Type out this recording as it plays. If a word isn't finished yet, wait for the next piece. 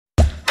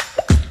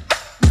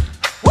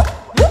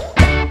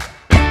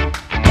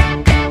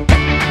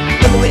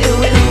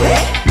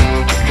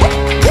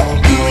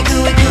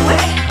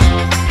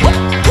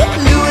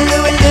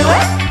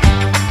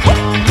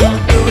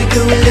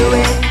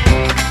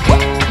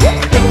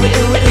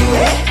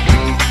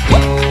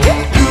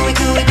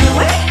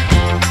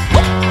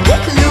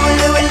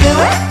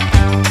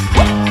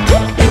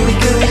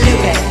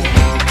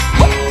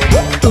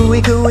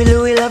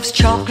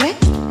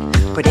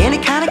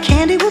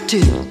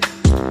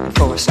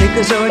for a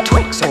Snickers or a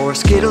Twix, or a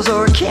Skittles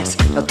or a kiss.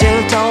 They'll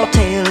tell a tall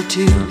tale or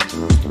two.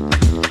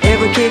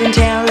 Every kid in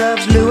town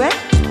loves Louie.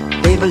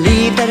 They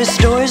believe that his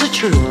stories are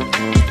true.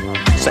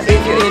 So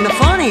if you're into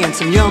funny and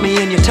some yummy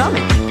in your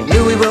tummy,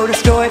 Louie wrote a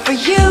story for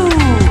you.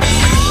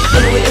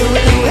 Ooey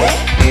Ooey Ooey,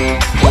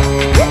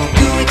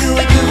 Ooey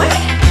Gooey Gooey,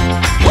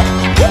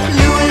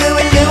 Louie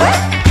Louie Louie,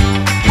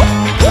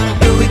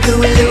 Ooey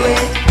Gooey Louie,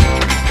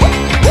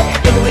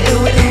 Ooey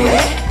Ooey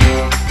Ooey,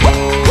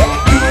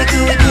 Ooey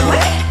Gooey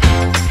Gooey,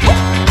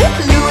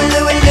 Louie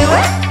Louie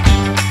Louie,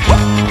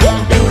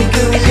 Ooey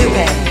Gooey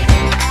Louie.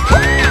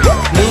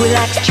 Louie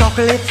likes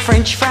chocolate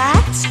French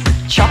fries,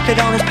 chocolate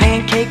on his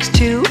pancakes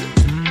too.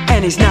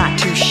 And he's not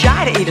too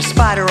shy to eat a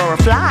spider or a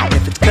fly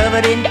if it's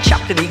covered in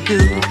chocolatey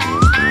goo.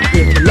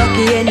 If you're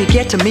lucky and you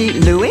get to meet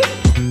Louie,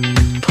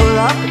 pull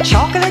up a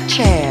chocolate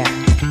chair.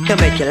 He'll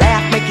make you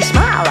laugh, make you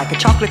smile like a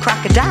chocolate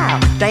crocodile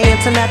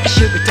dancing at the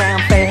Sugar Town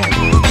Fair.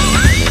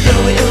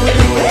 Ooey Ooey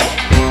Ooey,